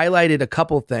 you highlighted a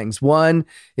couple things. One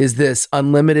is this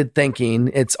unlimited thinking.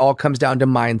 It's all comes down to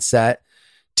mindset.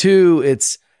 Two,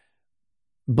 it's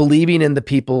believing in the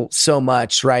people so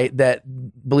much, right? That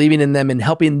believing in them and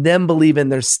helping them believe in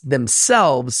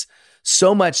themselves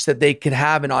so much that they could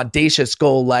have an audacious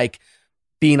goal like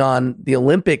being on the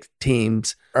Olympic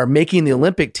teams or making the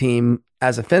Olympic team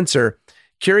as a fencer.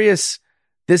 Curious,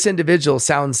 this individual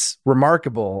sounds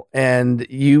remarkable, and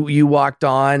you walked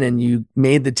on and you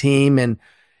made the team, and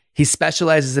he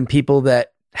specializes in people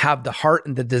that have the heart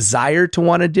and the desire to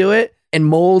want to do it, and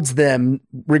molds them,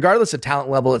 regardless of talent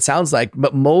level, it sounds like,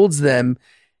 but molds them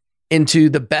into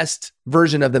the best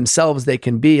version of themselves they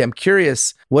can be. I'm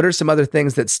curious, what are some other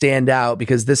things that stand out?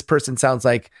 Because this person sounds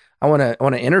like I want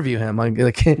to interview him.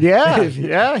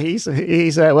 Yeah. He's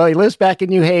well, he lives back in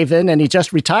New Haven, and he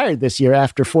just retired this year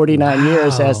after 49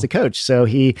 years as the coach. So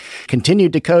he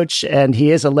continued to coach, and he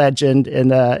is a legend in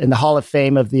the Hall of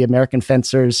Fame of the American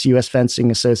Fencers, U.S. Fencing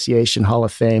Association Hall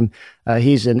of Fame.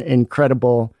 He's an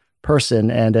incredible person,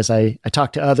 and as I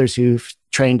talk to others who've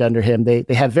trained under him, they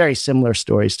have very similar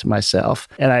stories to myself.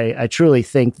 And I truly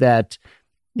think that,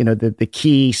 you know, the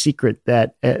key secret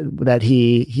that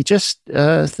he just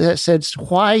said,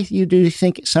 why do you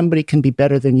think somebody can be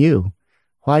better than you?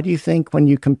 Why do you think when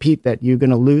you compete that you're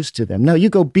going to lose to them? No, you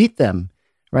go beat them,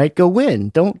 right? Go win.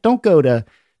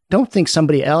 Don't think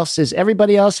somebody else is,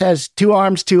 everybody else has 2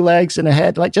 arms, 2 legs, and a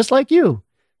head, just like you.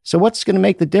 So what's going to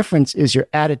make the difference is your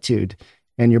attitude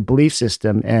and your belief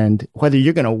system, and whether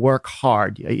you're going to work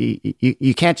hard.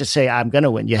 You can't just say, I'm going to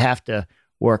win. You have to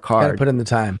work hard. Gotta put in the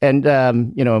time. And,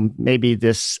 maybe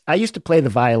I used to play the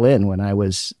violin when I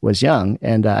was young,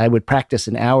 and I would practice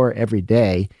an hour every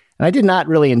day. And I did not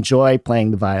really enjoy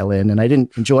playing the violin, and I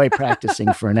didn't enjoy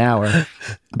practicing for an hour,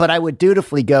 but I would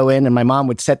dutifully go in, and my mom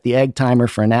would set the egg timer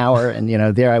for an hour. And,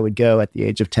 there I would go at the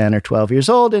age of 10 or 12 years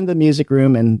old in the music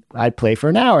room, and I'd play for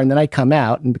an hour, and then I'd come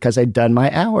out, and because I'd done my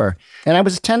hour. And I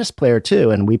was a tennis player too,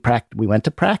 and we went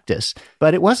to practice.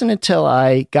 But it wasn't until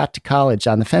I got to college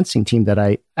on the fencing team that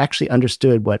I actually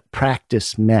understood what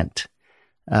practice meant.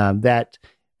 And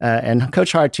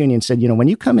Coach Hartunian said, when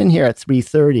you come in here at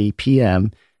 3:30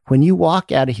 p.m., when you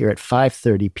walk out of here at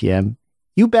 5:30 p.m.,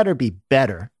 you better be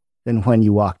better than when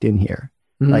you walked in here.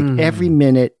 Like every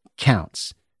minute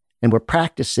counts, and we're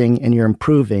practicing and you're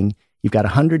improving. You've got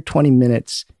 120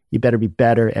 minutes. You better be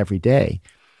better every day.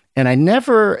 And I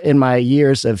never, in my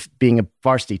years of being a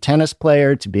varsity tennis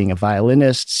player to being a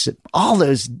violinist, all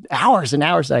those hours and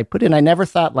hours that I put in, I never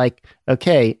thought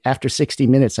okay, after 60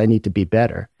 minutes, I need to be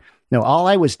better. No, all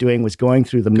I was doing was going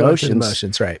through the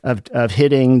motions right. of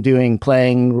hitting,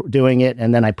 playing, doing it.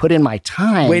 And then I put in my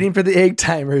time. Waiting for the egg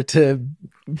timer to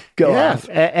go off.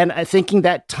 And thinking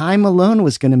that time alone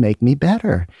was going to make me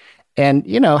better. And,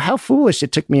 how foolish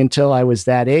it took me until I was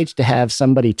that age to have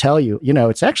somebody tell you,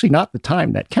 it's actually not the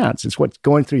time that counts. It's what's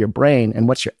going through your brain and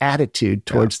what's your attitude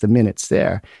towards the minutes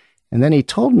there. And then he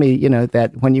told me,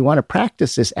 that when you want to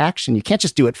practice this action, you can't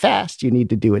just do it fast. You need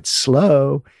to do it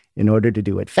slow in order to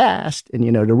do it fast and,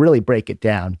 to really break it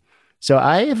down. So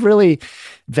I have really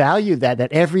valued that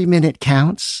every minute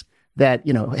counts, that,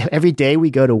 every day we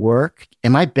go to work.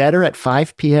 Am I better at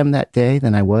 5 p.m. that day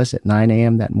than I was at 9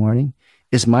 a.m. that morning?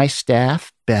 Is my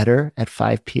staff better at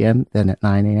 5 p.m. than at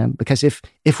 9 a.m.? Because if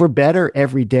we're better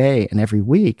every day and every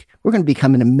week, we're going to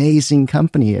become an amazing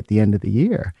company at the end of the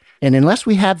year. And unless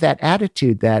we have that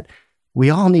attitude that we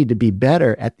all need to be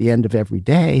better at the end of every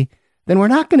day, then we're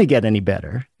not going to get any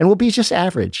better, and we'll be just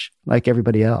average like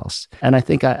everybody else. And I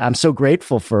think I'm so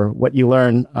grateful for what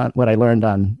I learned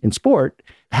in sport,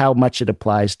 how much it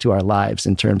applies to our lives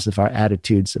in terms of our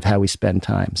attitudes of how we spend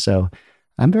time. So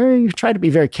try to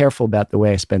be very careful about the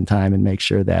way I spend time and make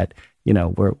sure that,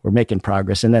 we're making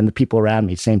progress. And then the people around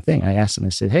me, same thing. I asked them, I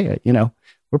said, hey,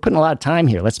 we're putting a lot of time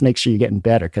here. Let's make sure you're getting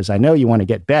better, because I know you want to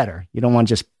get better. You don't want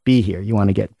to just be here. You want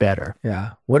to get better.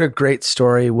 Yeah. What a great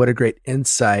story. What a great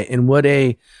insight. And what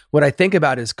I think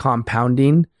about is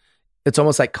compounding. It's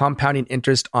almost like compounding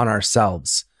interest on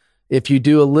ourselves. If you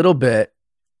do a little bit,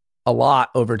 a lot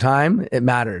over time, it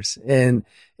matters. And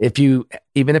even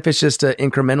if it's just an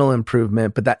incremental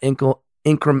improvement, but that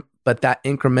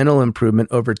incremental improvement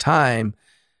over time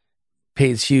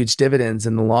pays huge dividends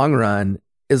in the long run.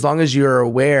 as long as you're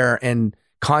aware and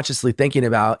consciously thinking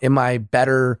about, am I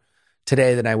better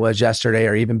today than I was yesterday,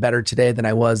 or even better today than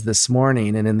I was this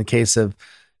morning? And in the case of,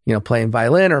 playing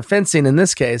violin or fencing, in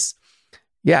this case,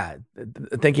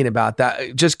 thinking about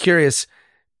that. Just curious,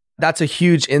 that's a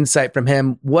huge insight from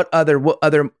him. What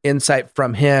other insight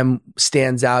from him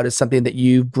stands out as something that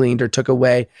you gleaned or took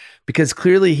away? Because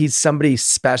clearly he's somebody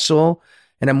special.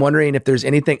 And I'm wondering if there's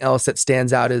anything else that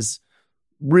stands out as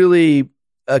really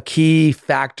a key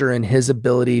factor in his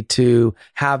ability to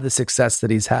have the success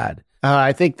that he's had.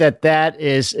 I think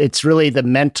it's really the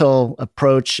mental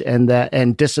approach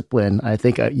and discipline. I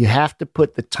think you have to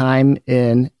put the time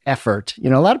in effort. A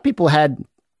lot of people had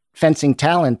fencing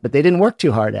talent, but they didn't work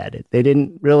too hard at it.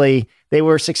 They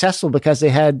were successful because they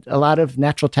had a lot of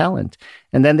natural talent.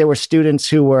 And then there were students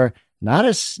who were not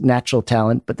as natural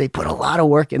talent, but they put a lot of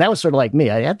work in. That was sort of like me.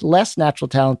 I had less natural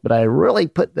talent, but I really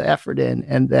put the effort in.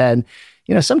 And then,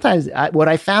 sometimes what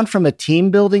I found from a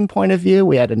team building point of view,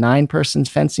 we had a 9-person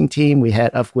fencing team. We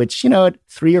had, of which,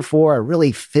 3 or 4 are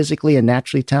really physically and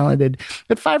naturally talented,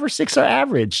 but 5 or 6 are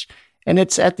average. And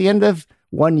it's at the end of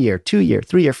 1 year, 2 year,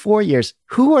 3 or 4 years,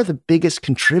 who are the biggest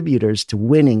contributors to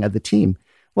winning of the team?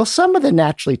 Well, some of the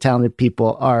naturally talented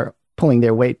people are pulling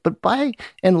their weight, but by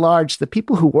and large, the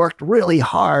people who worked really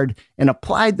hard and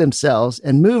applied themselves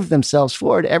and moved themselves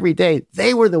forward every day,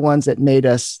 they were the ones that made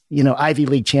us, Ivy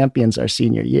League champions our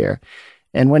senior year.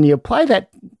 And when you apply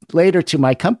that later to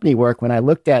my company work, when I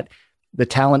looked at the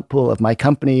talent pool of my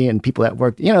company and people that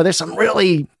worked, there's some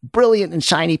really brilliant and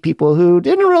shiny people who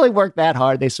didn't really work that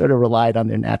hard. They sort of relied on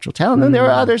their natural talent. And there were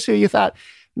others who you thought,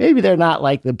 maybe they're not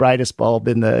like the brightest bulb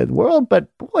in the world, but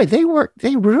boy, they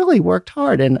really worked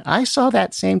hard. And I saw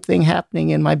that same thing happening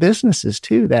in my businesses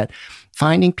too, that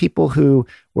finding people who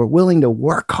were willing to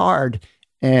work hard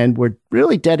and were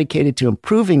really dedicated to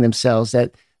improving themselves,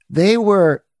 that they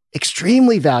were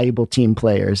extremely valuable team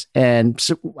players. And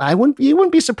so you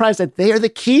wouldn't be surprised that they are the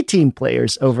key team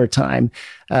players over time,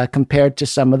 compared to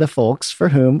some of the folks for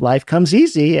whom life comes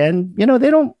easy and, they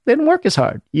don't work as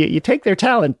hard. You take their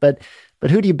talent, but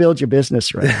who do you build your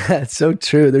business around? That's so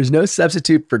true. There's no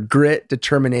substitute for grit,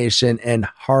 determination, and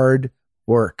hard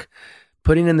work.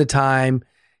 Putting in the time.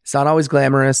 It's not always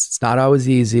glamorous. It's not always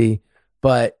easy,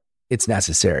 but it's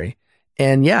necessary.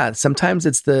 And sometimes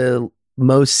it's the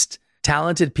most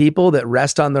talented people that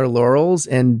rest on their laurels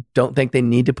and don't think they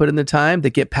need to put in the time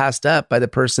that get passed up by the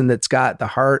person that's got the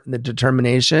heart and the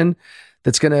determination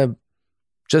that's going to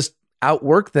just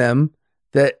outwork them,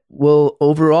 that will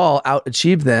overall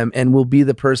out-achieve them and will be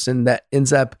the person that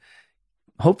ends up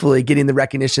hopefully getting the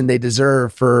recognition they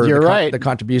deserve for the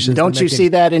contributions. Don't you see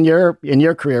that in your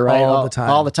career, right? All the time.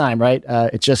 All the time, right?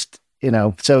 It's just,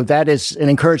 so that is an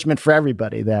encouragement for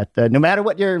everybody that no matter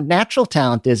what your natural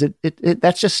talent is,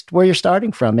 that's just where you're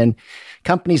starting from. And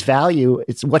companies value,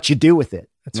 it's what you do with it.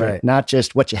 That's right. Not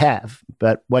just what you have,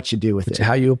 but what you do with it.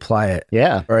 How you apply it.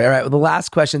 Yeah. All right. Well, the last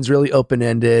question is really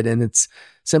open-ended, and it's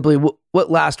simply,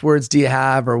 what last words do you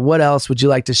have, or what else would you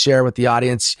like to share with the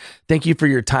audience? Thank you for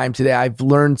your time today. I've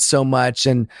learned so much,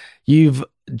 and you've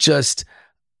just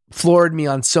floored me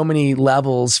on so many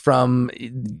levels, from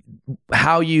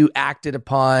how you acted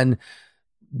upon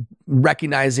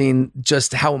recognizing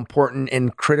just how important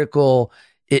and critical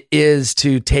it is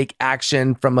to take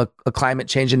action from a climate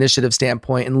change initiative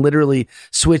standpoint, and literally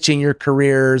switching your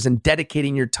careers and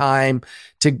dedicating your time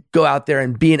to go out there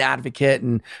and be an advocate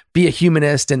and be a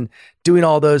humanist and doing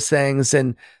all those things,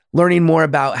 and learning more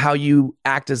about how you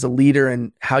act as a leader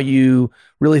and how you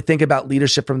really think about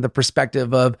leadership from the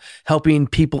perspective of helping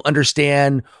people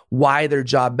understand why their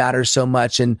job matters so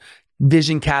much, and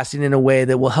vision casting in a way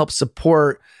that will help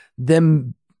support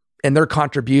them and their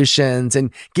contributions,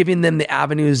 and giving them the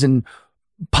avenues and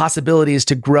possibilities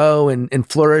to grow and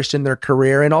flourish in their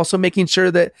career, and also making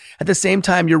sure that at the same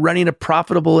time you're running a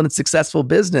profitable and successful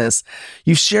business.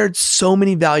 You've shared so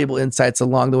many valuable insights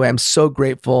along the way. I'm so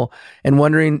grateful, and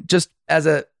wondering, just as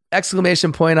a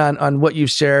exclamation point on what you've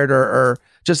shared, or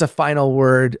just a final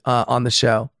word on the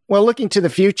show. Well, looking to the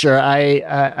future,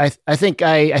 I think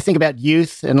about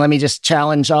youth, and let me just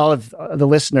challenge all of the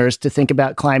listeners to think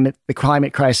about the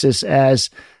climate crisis as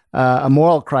a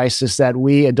moral crisis that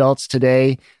we adults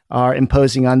today are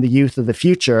imposing on the youth of the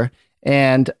future.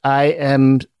 And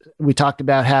we talked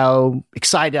about how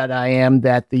excited I am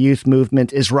that the youth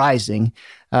movement is rising,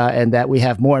 and that we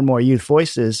have more and more youth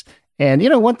voices. And,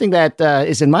 one thing that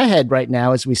is in my head right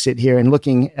now as we sit here and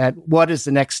looking at what is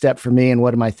the next step for me and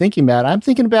what am I thinking about, I'm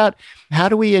thinking about, how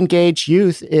do we engage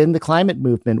youth in the climate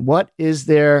movement? What is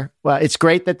well, it's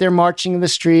great that they're marching in the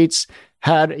streets.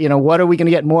 what are we going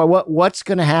to get more? What's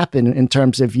going to happen in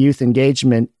terms of youth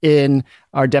engagement in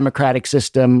our democratic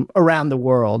system around the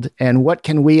world? And what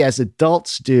can we as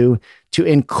adults do to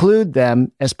include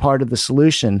them as part of the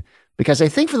solution? Because I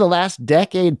think for the last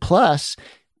decade plus,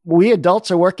 we adults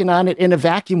are working on it in a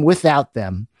vacuum without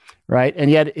them, right?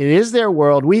 And yet it is their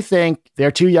world. We think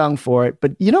they're too young for it.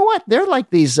 But you know what? They're like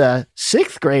these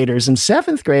 6th graders and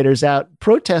 7th graders out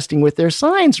protesting with their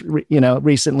signs,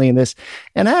 recently in this.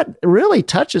 And that really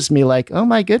touches me like, oh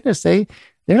my goodness, they're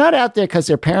not out there because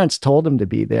their parents told them to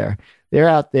be there. They're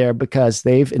out there because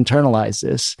they've internalized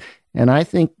this. And I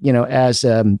think, as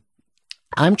I'm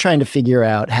trying to figure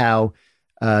out how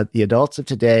the adults of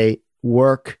today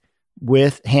work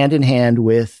with hand in hand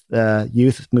with the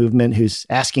youth movement, who's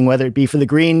asking whether it be for the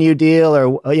Green New Deal or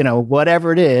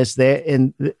whatever it is.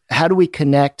 How do we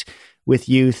connect with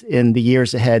youth in the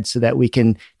years ahead so that we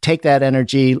can take that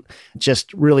energy,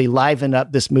 just really liven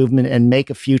up this movement and make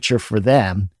a future for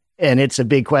them? And it's a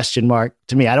big question mark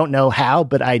to me. I don't know how,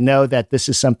 but I know that this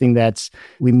is something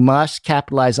we must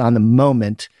capitalize on the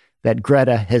moment that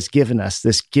Greta has given us,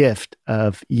 this gift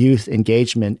of youth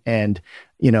engagement, and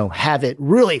have it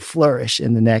really flourish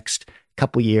in the next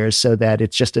couple years so that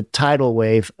it's just a tidal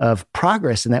wave of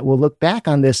progress, and that we'll look back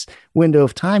on this window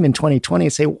of time in 2020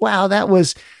 and say, wow, that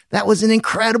was an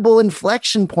incredible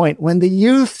inflection point when the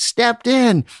youth stepped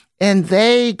in and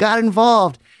they got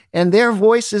involved and their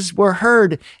voices were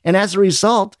heard. And as a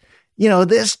result,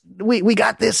 we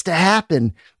got this to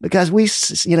happen because we,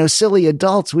 silly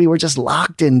adults, we were just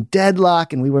locked in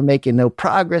deadlock and we were making no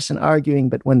progress and arguing.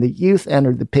 But when the youth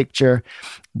entered the picture,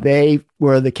 they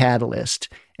were the catalyst.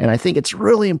 And I think it's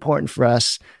really important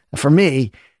for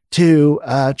me, to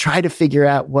try to figure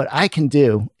out what I can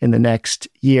do in the next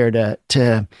year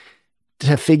to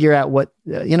figure out what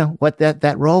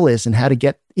that role is and how to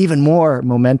get even more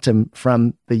momentum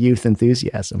from the youth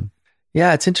enthusiasm.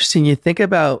 Yeah, it's interesting. You think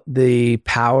about the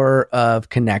power of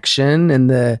connection and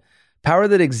the power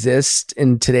that exists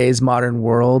in today's modern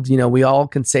world. We all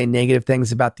can say negative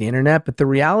things about the internet, but the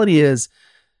reality is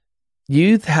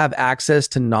youth have access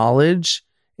to knowledge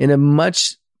in a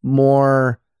much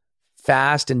more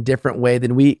fast and different way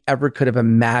than we ever could have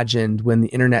imagined when the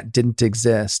internet didn't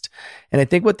exist. And I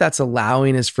think what that's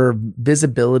allowing is for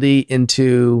visibility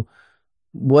into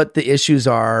what the issues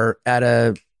are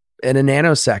in a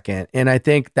nanosecond. And I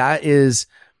think that is,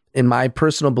 in my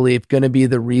personal belief, going to be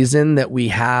the reason that we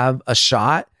have a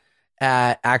shot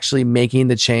at actually making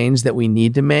the change that we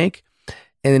need to make.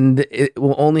 And it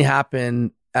will only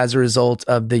happen as a result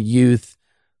of the youth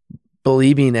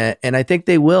believing it. And I think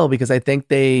they will, because I think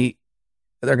they're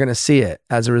going to see it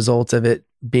as a result of it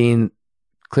being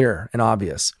clear and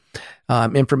obvious.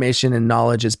 Information and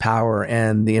knowledge is power,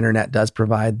 and the internet does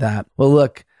provide that. Well,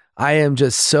 look, I am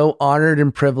just so honored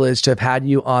and privileged to have had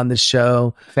you on the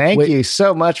show. Thank you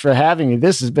so much for having me.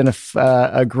 This has been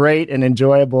a great and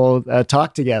enjoyable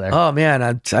talk together. Oh,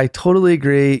 man, I totally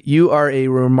agree. You are a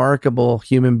remarkable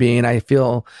human being. I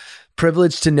feel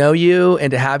privileged to know you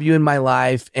and to have you in my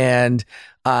life. And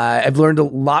I've learned a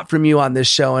lot from you on this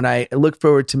show, and I look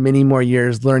forward to many more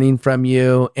years learning from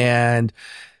you and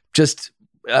just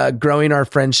growing our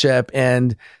friendship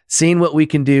and seeing what we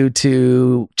can do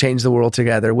to change the world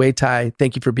together. Wei Tai,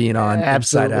 thank you for being on.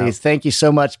 Absolutely. Thank you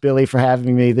so much, Billy, for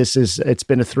having me. It's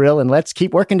been a thrill, and let's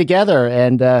keep working together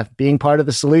and being part of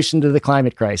the solution to the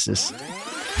climate crisis.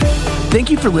 Thank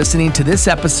you for listening to this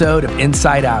episode of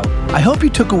Inside Out. I hope you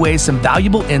took away some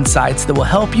valuable insights that will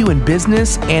help you in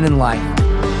business and in life.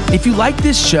 If you like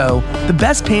this show, the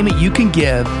best payment you can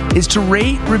give is to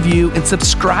rate, review, and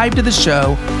subscribe to the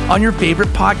show on your favorite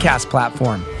podcast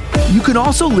platform. You can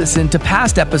also listen to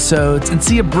past episodes and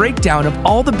see a breakdown of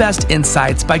all the best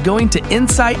insights by going to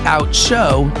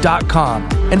insideoutshow.com.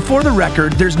 And for the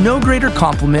record, there's no greater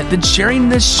compliment than sharing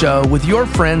this show with your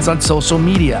friends on social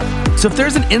media. So if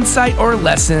there's an insight or a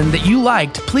lesson that you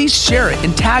liked, please share it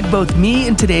and tag both me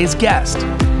and today's guest.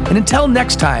 And until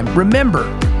next time, remember,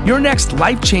 your next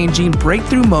life-changing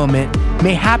breakthrough moment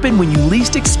may happen when you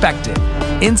least expect it.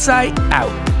 Insight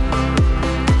Out.